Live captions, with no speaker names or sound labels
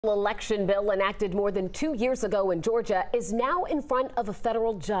Election bill enacted more than 2 years ago in Georgia is now in front of a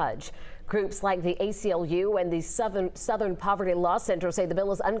federal judge. Groups like the ACLU and the Southern Poverty Law Center say the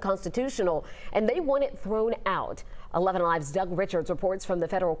bill is unconstitutional and they want it thrown out. 11 Alive's Doug Richards reports from the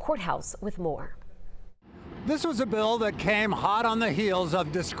federal courthouse with more. This was a bill that came hot on the heels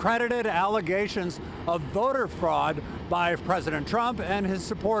of discredited allegations of voter fraud by President Trump and his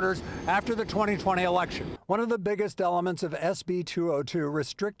supporters after the 2020 election. One of the biggest elements of SB 202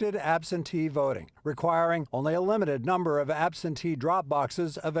 restricted absentee voting, requiring only a limited number of absentee drop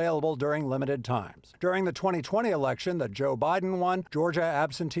boxes available during limited times. During the 2020 election that Joe Biden won, Georgia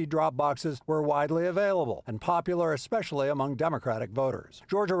absentee drop boxes were widely available and popular, especially among Democratic voters.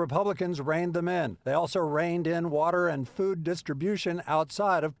 Georgia Republicans reined them in. They also reined in water and food distribution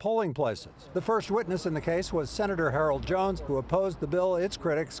outside of polling places. The first witness in the case was Senator Harold Jones, who opposed the bill its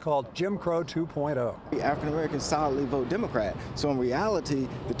critics called Jim Crow 2.0. African Americans solidly vote Democrat, so in reality,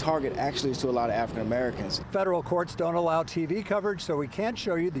 the target actually is to a lot of African Americans. Federal courts don't allow TV coverage, so we can't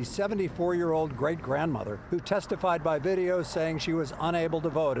show you the 74-year-old great-grandmother who testified by video saying she was unable to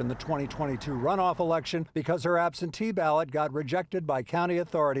vote in the 2022 runoff election because her absentee ballot got rejected by county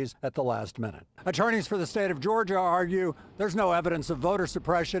authorities at the last minute. Attorneys for the state of Georgia argue there's no evidence of voter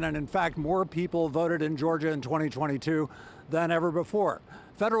suppression, and in fact, more people voted in Georgia in 2022 than ever before.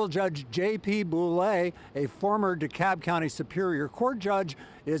 Federal Judge J.P. Boulay, a former DeKalb County Superior Court judge,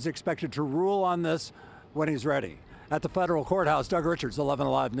 is expected to rule on this when he's ready. At the federal courthouse, Doug Richards, 11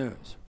 Alive News.